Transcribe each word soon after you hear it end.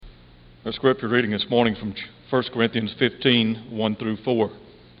Our scripture reading this morning from 1 Corinthians 15, 1 through 4.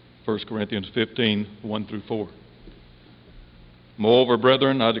 1 Corinthians 15, 1 through 4. Moreover,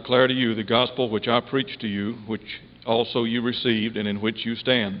 brethren, I declare to you the gospel which I preached to you, which also you received, and in which you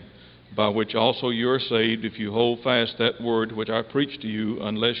stand, by which also you are saved, if you hold fast that word which I preached to you,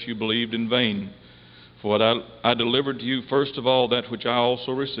 unless you believed in vain. For what I delivered to you first of all that which I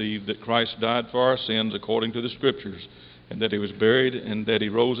also received, that Christ died for our sins according to the Scriptures, and that he was buried, and that he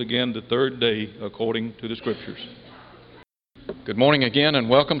rose again the third day according to the Scriptures. Good morning again, and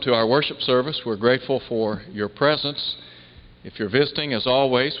welcome to our worship service. We're grateful for your presence. If you're visiting, as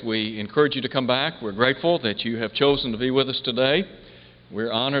always, we encourage you to come back. We're grateful that you have chosen to be with us today.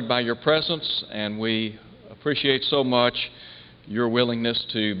 We're honored by your presence, and we appreciate so much your willingness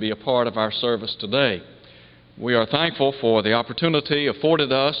to be a part of our service today. We are thankful for the opportunity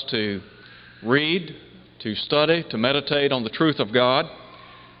afforded us to read, to study, to meditate on the truth of God.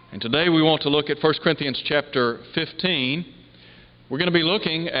 And today we want to look at 1 Corinthians chapter 15. We're going to be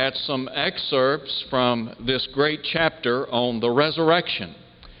looking at some excerpts from this great chapter on the resurrection.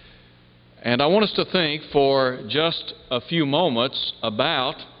 And I want us to think for just a few moments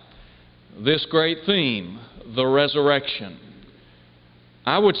about this great theme, the resurrection.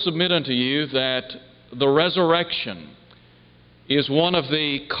 I would submit unto you that the resurrection is one of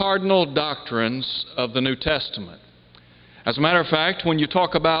the cardinal doctrines of the New Testament. As a matter of fact, when you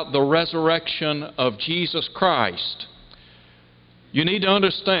talk about the resurrection of Jesus Christ, you need to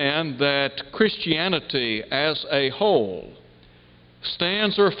understand that Christianity as a whole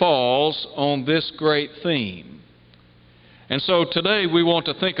stands or falls on this great theme. And so today we want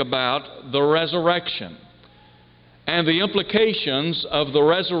to think about the resurrection and the implications of the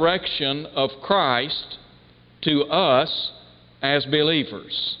resurrection of Christ to us as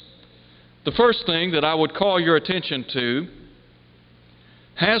believers. The first thing that I would call your attention to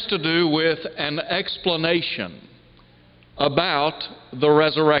has to do with an explanation about the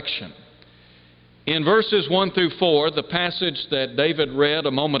resurrection. In verses 1 through 4, the passage that David read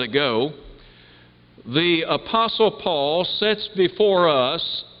a moment ago, the Apostle Paul sets before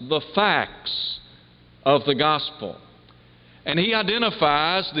us the facts of the gospel. And he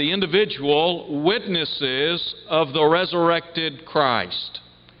identifies the individual witnesses of the resurrected Christ.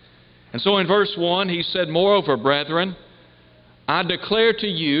 And so in verse 1 he said, Moreover, brethren, I declare to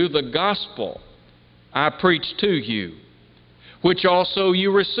you the gospel I preached to you, which also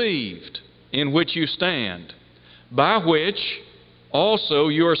you received, in which you stand, by which also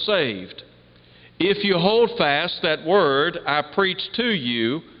you are saved, if you hold fast that word I preached to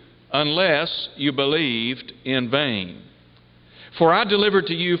you, unless you believed in vain. For I delivered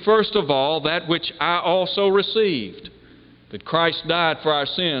to you first of all that which I also received, that Christ died for our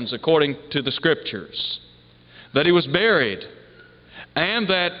sins according to the Scriptures, that he was buried, and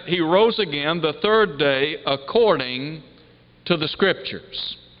that he rose again the third day according to the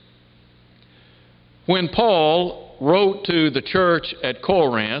Scriptures. When Paul wrote to the church at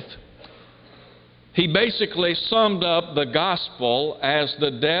Corinth, he basically summed up the gospel as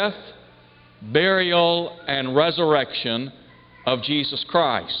the death, burial, and resurrection of Jesus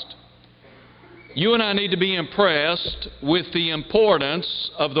Christ. You and I need to be impressed with the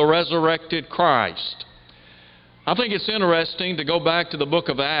importance of the resurrected Christ. I think it's interesting to go back to the book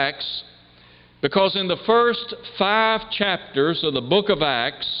of Acts, because in the first 5 chapters of the book of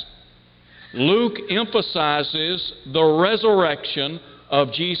Acts, Luke emphasizes the resurrection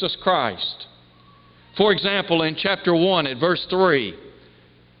of Jesus Christ. For example, in chapter 1 at verse 3,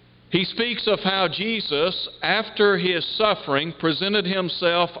 he speaks of how Jesus, after his suffering, presented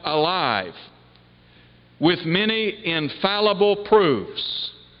himself alive with many infallible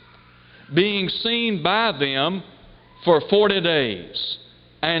proofs, being seen by them for 40 days,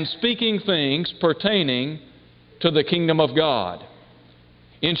 and speaking things pertaining to the kingdom of God.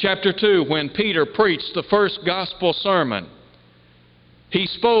 In chapter 2, when Peter preached the first gospel sermon, he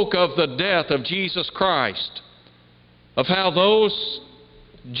spoke of the death of Jesus Christ, of how those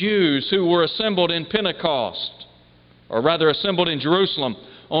Jews who were assembled in Pentecost, or rather assembled in Jerusalem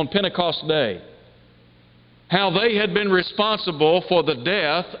on Pentecost Day, how they had been responsible for the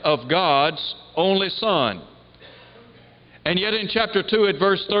death of God's only Son. And yet in chapter 2 at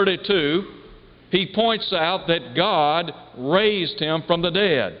verse 32, he points out that God raised him from the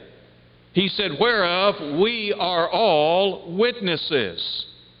dead. He said, whereof we are all witnesses.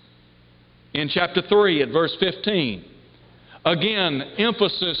 In chapter 3 at verse 15, again,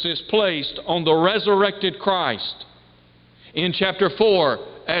 emphasis is placed on the resurrected Christ. In chapter 4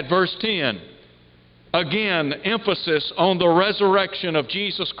 at verse 10, again, emphasis on the resurrection of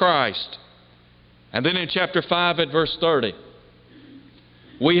Jesus Christ. And then in chapter 5 at verse 30,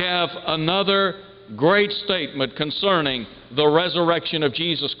 we have another great statement concerning the resurrection of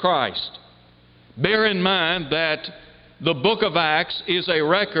Jesus Christ. Bear in mind that the book of Acts is a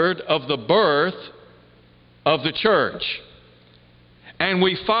record of the birth of the church. And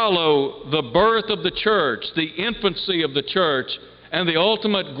we follow the birth of the church, the infancy of the church, and the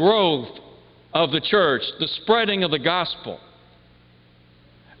ultimate growth of the church, the spreading of the gospel.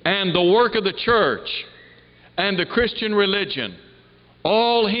 And the work of the church and the Christian religion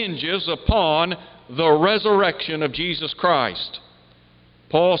all hinges upon the resurrection of Jesus Christ.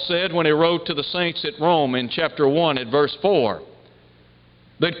 Paul said when he wrote to the saints at Rome in chapter 1 at verse 4,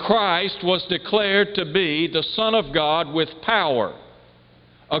 that Christ was declared to be the Son of God with power,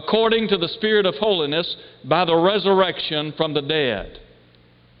 according to the Spirit of holiness, by the resurrection from the dead.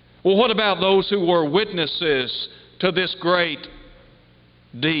 Well, what about those who were witnesses to this great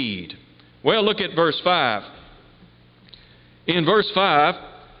deed? Well, look at verse 5. In verse 5,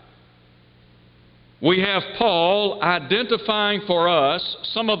 we have Paul identifying for us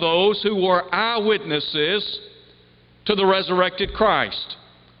some of those who were eyewitnesses to the resurrected Christ.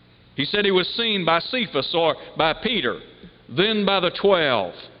 He said he was seen by Cephas, or by Peter, then by the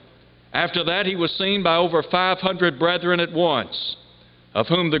 12. After that he was seen by over 500 brethren at once, of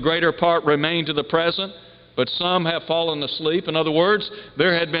whom the greater part remain to the present, but some have fallen asleep. In other words,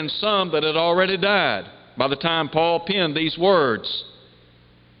 there had been some that had already died by the time Paul penned these words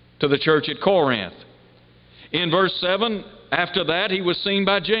to the church at Corinth. In verse 7, after that he was seen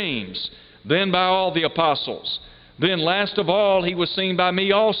by James, then by all the apostles. Then last of all he was seen by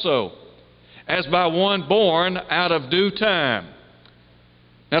me also, as by one born out of due time.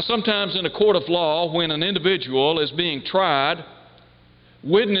 Now sometimes in a court of law, when an individual is being tried,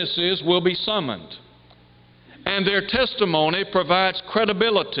 witnesses will be summoned, and their testimony provides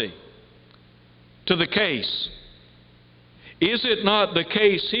credibility to the case. Is it not the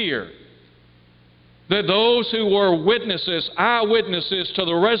case here that those who were witnesses, eyewitnesses to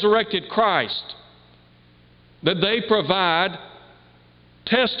the resurrected Christ, that they provide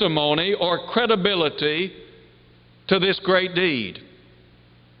testimony or credibility to this great deed?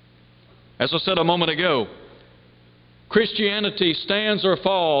 As I said a moment ago, Christianity stands or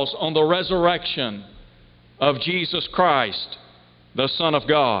falls on the resurrection of Jesus Christ, the Son of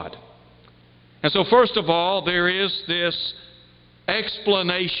God. And so first of all, there is this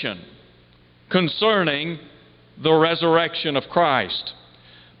explanation concerning the resurrection of Christ.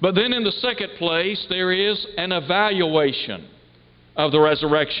 But then in the second place, there is an evaluation of the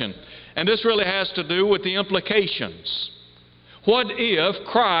resurrection. And this really has to do with the implications. What if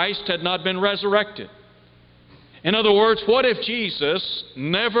Christ had not been resurrected? In other words, what if Jesus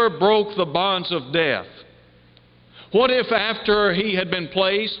never broke the bonds of death? What if after he had been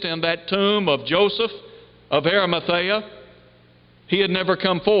placed in that tomb of Joseph of Arimathea, he had never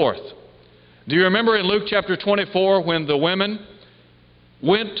come forth? Do you remember in Luke chapter 24 when the women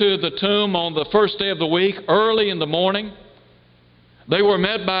went to the tomb on the first day of the week, early in the morning? They were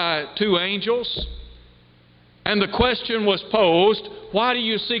met by two angels, and the question was posed, why do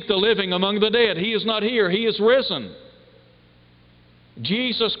you seek the living among the dead? He is not here, he is risen.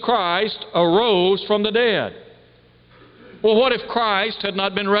 Jesus Christ arose from the dead. Well, what if Christ had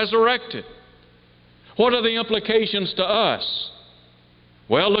not been resurrected? What are the implications to us?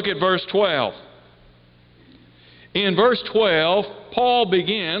 Well, look at verse 12. In verse 12, Paul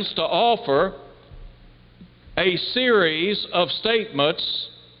begins to offer a series of statements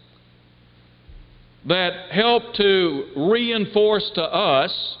that help to reinforce to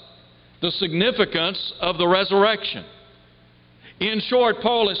us the significance of the resurrection. In short,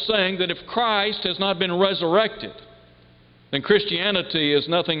 Paul is saying that if Christ has not been resurrected, then Christianity is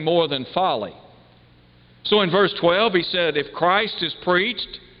nothing more than folly. So in verse 12 he said, if Christ is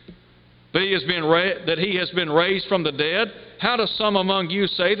preached that he has been raised from the dead, how do some among you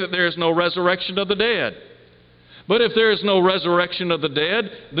say that there is no resurrection of the dead? But if there is no resurrection of the dead,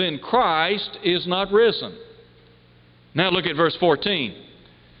 then Christ is not risen. Now look at verse 14.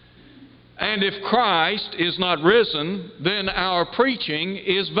 And if Christ is not risen, then our preaching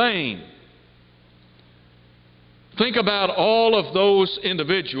is vain. Think about all of those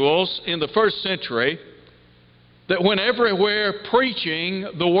individuals in the first century that went everywhere preaching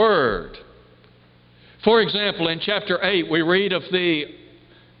the Word. For example, in chapter 8 we read of the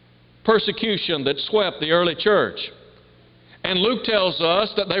persecution that swept the early church. And Luke tells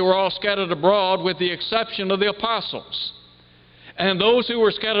us that they were all scattered abroad with the exception of the apostles. And those who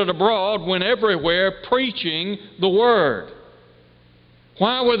were scattered abroad went everywhere preaching the Word.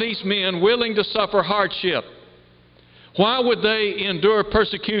 Why were these men willing to suffer hardship? Why would they endure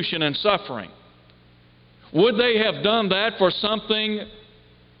persecution and suffering? Would they have done that for something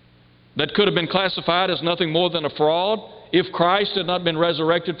that could have been classified as nothing more than a fraud if Christ had not been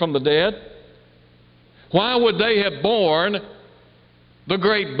resurrected from the dead? Why would they have borne the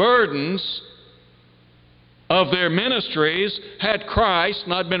great burdens of their ministries had Christ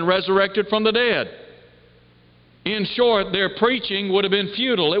not been resurrected from the dead? In short, their preaching would have been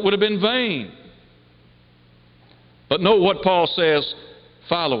futile. It would have been vain. But note what Paul says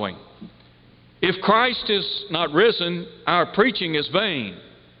following. If Christ is not risen, our preaching is vain,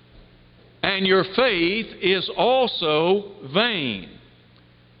 and your faith is also vain.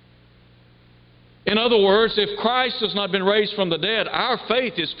 In other words, if Christ has not been raised from the dead, our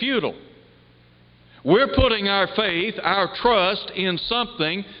faith is futile. We're putting our faith, our trust in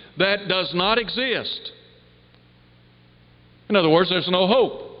something that does not exist. In other words, there's no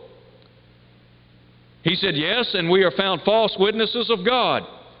hope. He said, yes, and we are found false witnesses of God,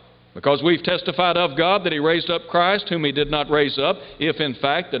 because we've testified of God that He raised up Christ, whom He did not raise up, if in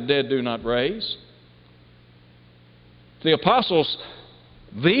fact the dead do not raise. The apostles,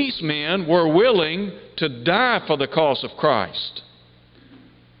 these men were willing to die for the cause of Christ.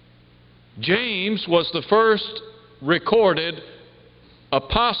 James was the first recorded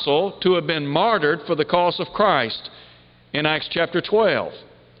apostle to have been martyred for the cause of Christ in Acts chapter 12.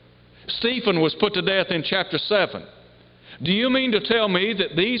 Stephen was put to death in chapter 7. Do you mean to tell me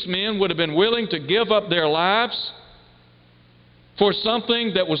that these men would have been willing to give up their lives for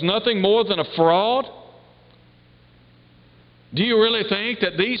something that was nothing more than a fraud? Do you really think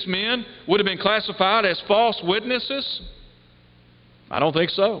that these men would have been classified as false witnesses? I don't think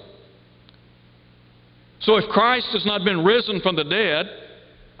so. So if Christ has not been risen from the dead,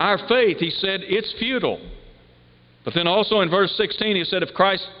 our faith, he said, it's futile. But then also in verse 16 he said,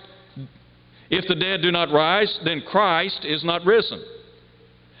 if the dead do not rise, then Christ is not risen.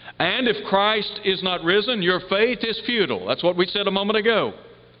 And if Christ is not risen, your faith is futile. That's what we said a moment ago.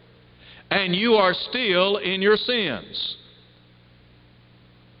 And you are still in your sins.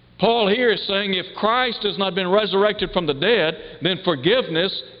 Paul here is saying if Christ has not been resurrected from the dead, then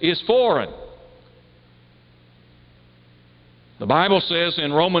forgiveness is foreign. The Bible says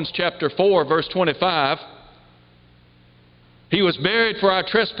in Romans chapter 4, verse 25, He was buried for our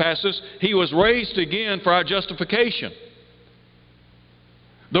trespasses. He was raised again for our justification.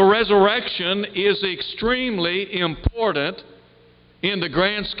 The resurrection is extremely important in the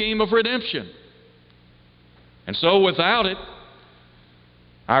grand scheme of redemption. And so without it,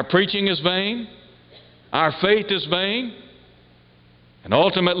 our preaching is vain, our faith is vain, and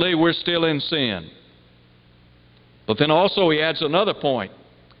ultimately we're still in sin. But then also he adds another point.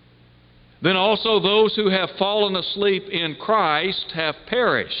 Then also those who have fallen asleep in Christ have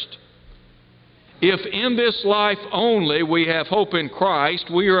perished. If in this life only we have hope in Christ,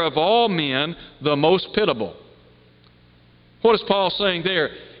 we are of all men the most pitiable. What is Paul saying there?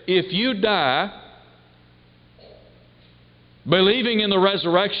 If you die believing in the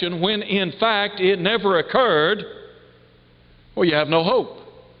resurrection when in fact it never occurred, well, you have no hope.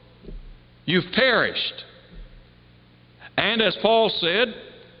 You've perished. And as Paul said,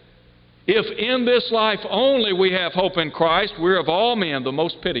 if in this life only we have hope in Christ, we're of all men the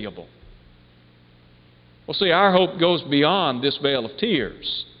most pitiable. Well, see, our hope goes beyond this vale of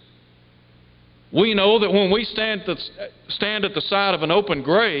tears. We know that when we stand at the side of an open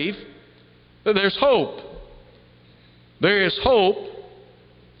grave, that there's hope. There is hope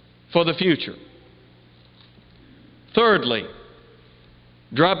for the future. Thirdly,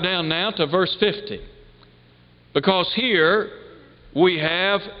 drop down now to verse 50. Because here we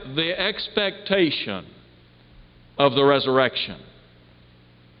have the expectation of the resurrection.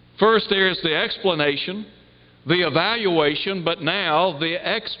 First there is the explanation, the evaluation, but now the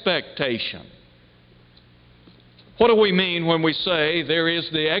expectation. What do we mean when we say there is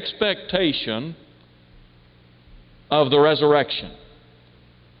the expectation of the resurrection?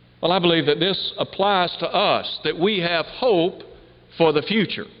 Well, I believe that this applies to us, that we have hope for the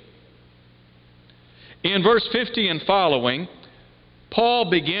future. In verse 50 and following, Paul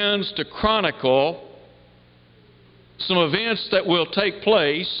begins to chronicle some events that will take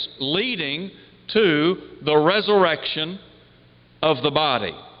place leading to the resurrection of the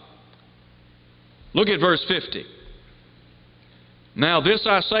body. Look at verse 50. Now this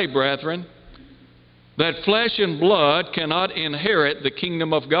I say, brethren, that flesh and blood cannot inherit the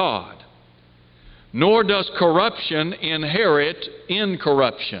kingdom of God, nor does corruption inherit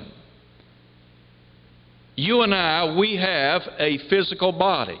incorruption. You and I, we have a physical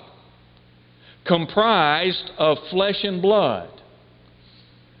body comprised of flesh and blood.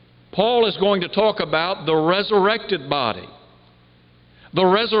 Paul is going to talk about the resurrected body. The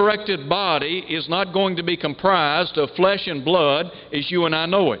resurrected body is not going to be comprised of flesh and blood as you and I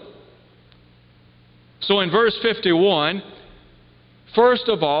know it. So in verse 51, first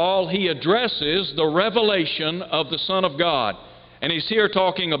of all, he addresses the revelation of the Son of God. And he's here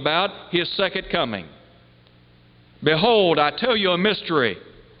talking about His second coming. Behold, I tell you a mystery.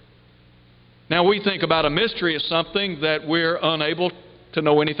 Now we think about a mystery as something that we're unable to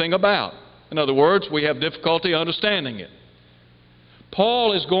know anything about. In other words, we have difficulty understanding it.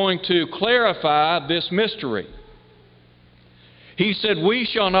 Paul is going to clarify this mystery. He said, we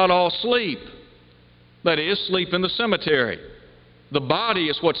shall not all sleep. That is, sleep in the cemetery. The body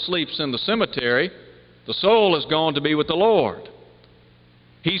is what sleeps in the cemetery. The soul is gone to be with the Lord.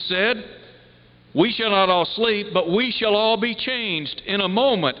 He said, we shall not all sleep, but we shall all be changed in a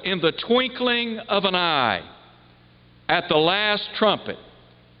moment, in the twinkling of an eye, at the last trumpet.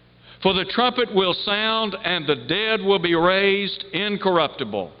 For the trumpet will sound, and the dead will be raised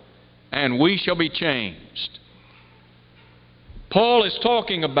incorruptible, and we shall be changed. Paul is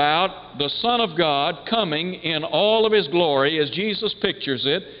talking about the Son of God coming in all of His glory as Jesus pictures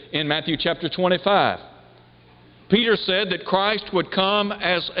it in Matthew chapter 25. Peter said that Christ would come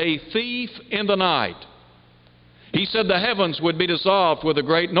as a thief in the night. He said the heavens would be dissolved with a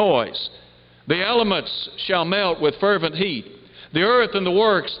great noise. The elements shall melt with fervent heat. The earth and the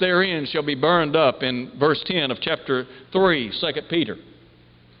works therein shall be burned up, in verse 10 of chapter 3, 2 Peter.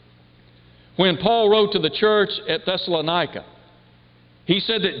 When Paul wrote to the church at Thessalonica, he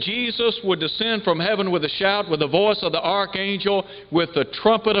said that Jesus would descend from heaven with a shout, with the voice of the archangel, with the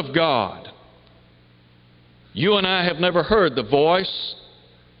trumpet of God. You and I have never heard the voice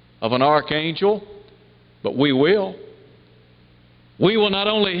of an archangel, but we will. We will not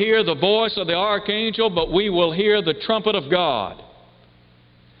only hear the voice of the archangel, but we will hear the trumpet of God.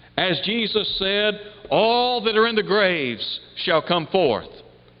 As Jesus said, all that are in the graves shall come forth.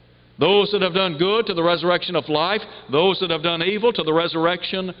 Those that have done good to the resurrection of life, those that have done evil to the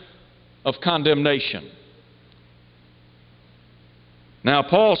resurrection of condemnation. Now,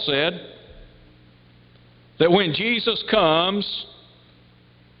 Paul said that when Jesus comes,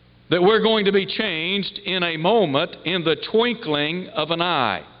 that we're going to be changed in a moment, in the twinkling of an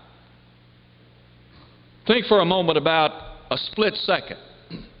eye. Think for a moment about a split second.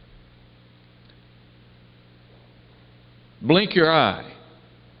 Blink your eye.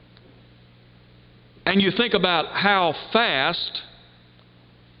 And you think about how fast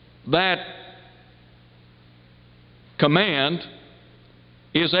that command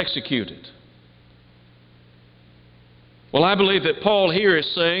is executed. Well, I believe that Paul here is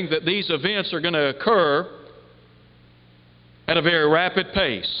saying that these events are going to occur at a very rapid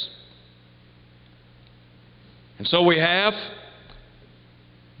pace. And so we have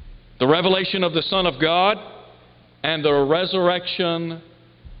the revelation of the Son of God and the resurrection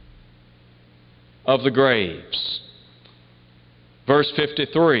of the graves. Verse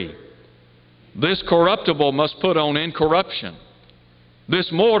 53, this corruptible must put on incorruption.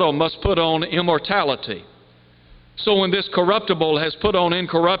 This mortal must put on immortality. So when this corruptible has put on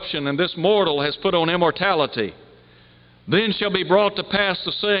incorruption and this mortal has put on immortality, then shall be brought to pass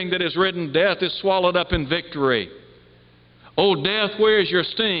the saying that is written, death is swallowed up in victory. O death, where is your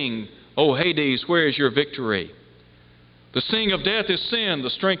sting? O Hades, where is your victory? The sting of death is sin,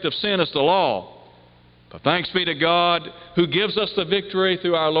 the strength of sin is the law. But thanks be to God who gives us the victory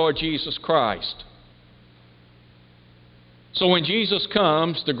through our Lord Jesus Christ. So when Jesus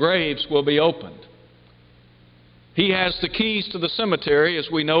comes, the graves will be opened. He has the keys to the cemetery, as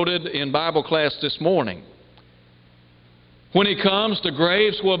we noted in Bible class this morning. When He comes, the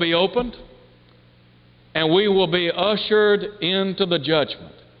graves will be opened, and we will be ushered into the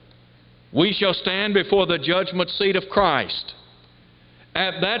judgment. We shall stand before the judgment seat of Christ.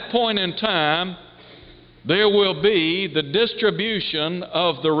 At that point in time, there will be the distribution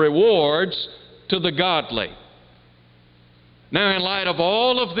of the rewards to the godly. Now, in light of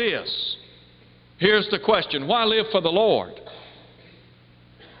all of this, here's the question. Why live for the Lord?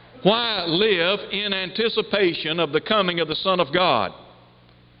 Why live in anticipation of the coming of the Son of God?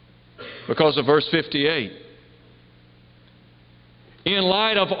 Because of verse 58. In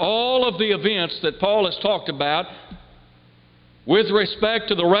light of all of the events that Paul has talked about with respect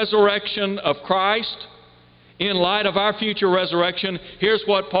to the resurrection of Christ, in light of our future resurrection, here's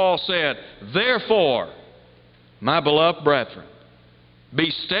what Paul said. Therefore, my beloved brethren, be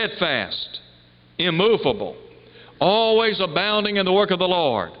steadfast, immovable, always abounding in the work of the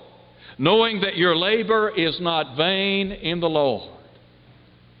Lord, knowing that your labor is not vain in the Lord.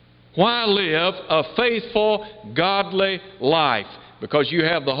 Why live a faithful, godly life? Because you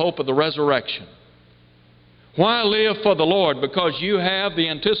have the hope of the resurrection. Why live for the Lord? Because you have the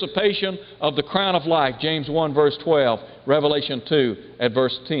anticipation of the crown of life. James 1 verse 12, Revelation 2 at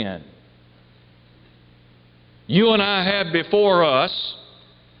verse 10. You and I have before us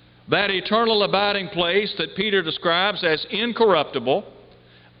that eternal abiding place that Peter describes as incorruptible,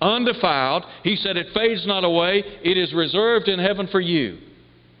 undefiled. He said it fades not away. It is reserved in heaven for you.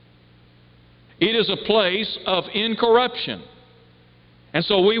 It is a place of incorruption. And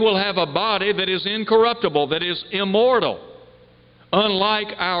so we will have a body that is incorruptible, that is immortal,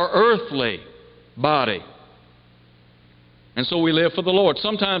 unlike our earthly body. And so we live for the Lord.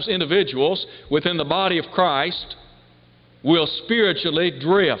 Sometimes individuals within the body of Christ will spiritually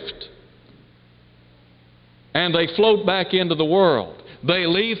drift. And they float back into the world. They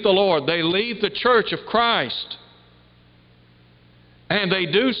leave the Lord. They leave the church of Christ. And they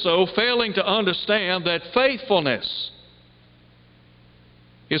do so failing to understand that faithfulness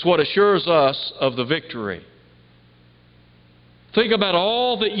is what assures us of the victory. Think about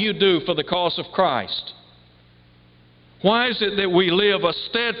all that you do for the cause of Christ. Why is it that we live a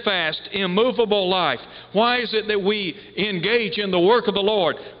steadfast, immovable life? Why is it that we engage in the work of the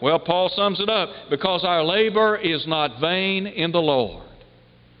Lord? Well, Paul sums it up, because our labor is not vain in the Lord.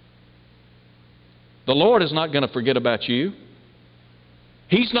 The Lord is not going to forget about you.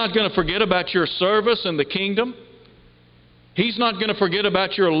 He's not going to forget about your service in the kingdom. He's not going to forget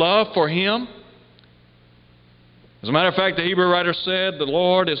about your love for Him. As a matter of fact, the Hebrew writer said, the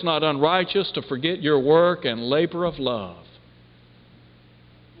Lord is not unrighteous to forget your work and labor of love.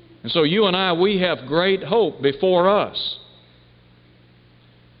 And so you and I, we have great hope before us.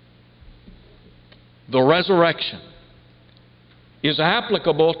 The resurrection is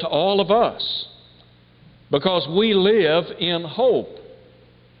applicable to all of us because we live in hope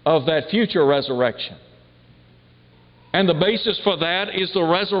of that future resurrection. And the basis for that is the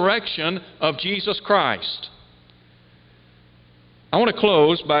resurrection of Jesus Christ. I want to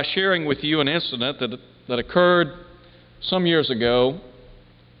close by sharing with you an incident that occurred some years ago.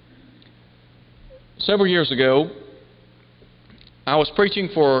 Several years ago, I was preaching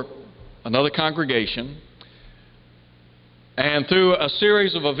for another congregation, and through a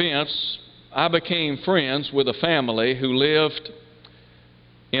series of events, I became friends with a family who lived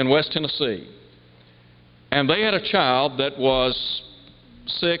in West Tennessee. And they had a child that was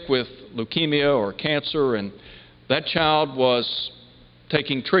sick with leukemia or cancer, and that child was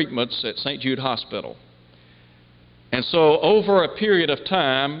taking treatments at St. Jude Hospital. And so over a period of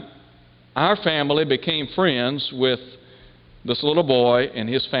time, our family became friends with this little boy and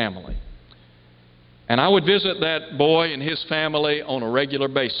his family. And I would visit that boy and his family on a regular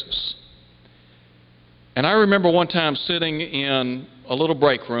basis. And I remember one time sitting in a little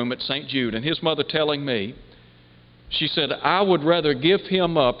break room at St. Jude, and his mother telling me, she said, I would rather give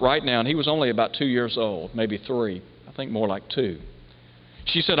him up right now, and he was only about 2 years old, maybe 3, I think more like 2.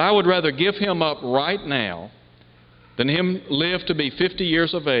 She said, I would rather give him up right now than him live to be 50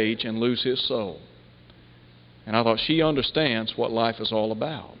 years of age and lose his soul. And I thought, she understands what life is all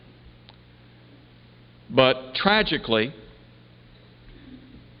about. But tragically,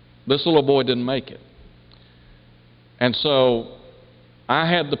 this little boy didn't make it. And so I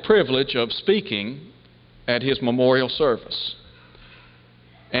had the privilege of speaking at his memorial service.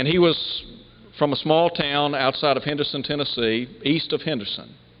 And he was from a small town outside of Henderson, Tennessee, east of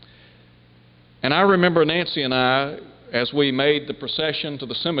Henderson. And I remember Nancy and I, as we made the procession to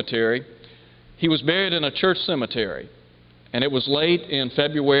the cemetery, he was buried in a church cemetery. And it was late in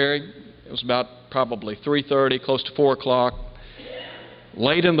February. It was about probably 3:30, close to 4 o'clock.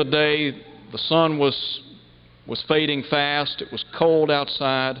 Late in the day, the sun was fading fast. It was cold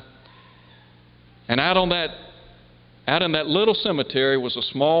outside. And out in that little cemetery was a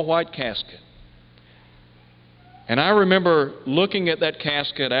small white casket. And I remember looking at that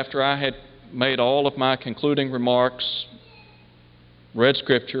casket after I had made all of my concluding remarks, read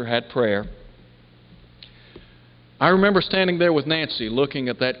Scripture, had prayer. I remember standing there with Nancy looking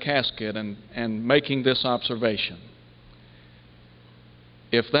at that casket and making this observation.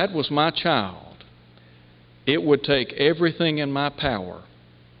 If that was my child, it would take everything in my power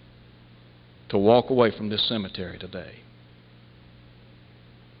to walk away from this cemetery today.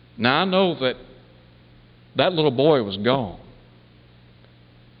 Now I know that little boy was gone.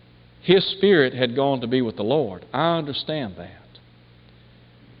 His spirit had gone to be with the Lord. I understand that.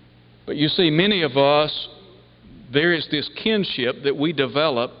 But you see, many of us, there is this kinship that we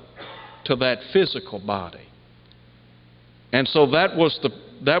develop to that physical body. And so that was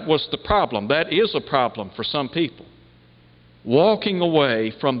the problem. That is a problem for some people. Walking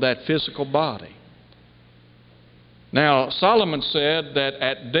away from that physical body. Now, Solomon said that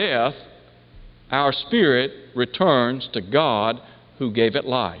at death, our spirit returns to God who gave it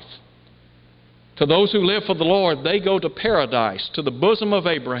life. To those who live for the Lord, they go to paradise, to the bosom of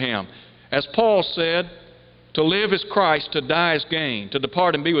Abraham. As Paul said, To live is Christ, to die is gain. To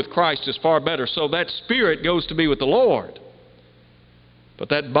depart and be with Christ is far better. So that spirit goes to be with the Lord. But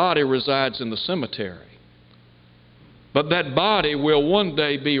that body resides in the cemetery. But that body will one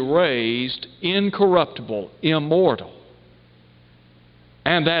day be raised incorruptible, immortal.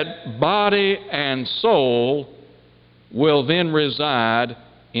 And that body and soul will then reside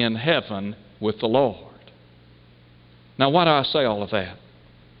in heaven with the Lord. Now, why do I say all of that?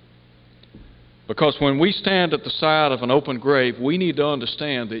 Because when we stand at the side of an open grave, we need to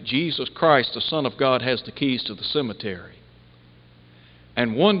understand that Jesus Christ, the Son of God, has the keys to the cemetery.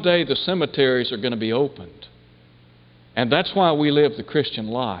 And one day the cemeteries are going to be opened. And that's why we live the Christian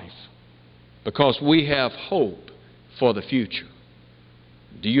life, because we have hope for the future.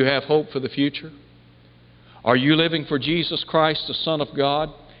 Do you have hope for the future? Are you living for Jesus Christ, the Son of God?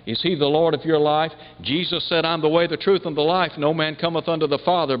 Is He the Lord of your life? Jesus said, I'm the way, the truth, and the life. No man cometh unto the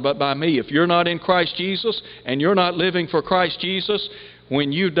Father but by me. If you're not in Christ Jesus and you're not living for Christ Jesus,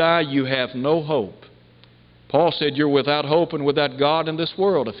 when you die, you have no hope. Paul said you're without hope and without God in this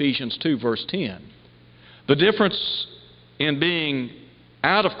world, Ephesians 2, verse 10. The difference in being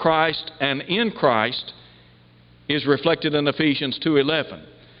out of Christ and in Christ is reflected in Ephesians 2:11.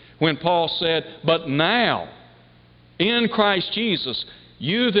 When Paul said, but now, in Christ Jesus,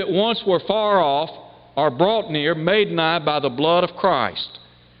 you that once were far off are brought near, made nigh by the blood of Christ.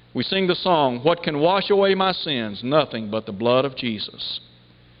 We sing the song, what can wash away my sins? Nothing but the blood of Jesus.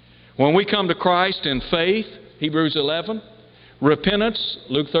 When we come to Christ in faith, Hebrews 11, repentance,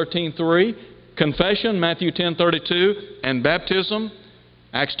 Luke 13:3, confession, Matthew 10:32, and baptism,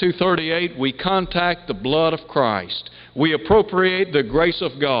 Acts 2:38, we contact the blood of Christ. We appropriate the grace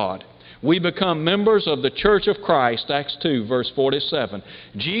of God. We become members of the church of Christ, Acts 2, verse 47.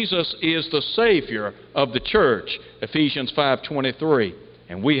 Jesus is the Savior of the church, Ephesians 5:23.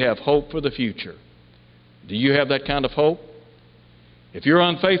 And we have hope for the future. Do you have that kind of hope? If you're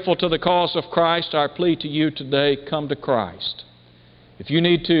unfaithful to the cause of Christ, our plea to you today, come to Christ. If you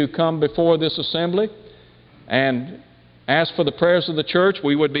need to come before this assembly and ask for the prayers of the church,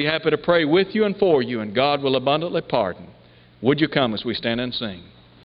 we would be happy to pray with you and for you, and God will abundantly pardon. Would you come as we stand and sing?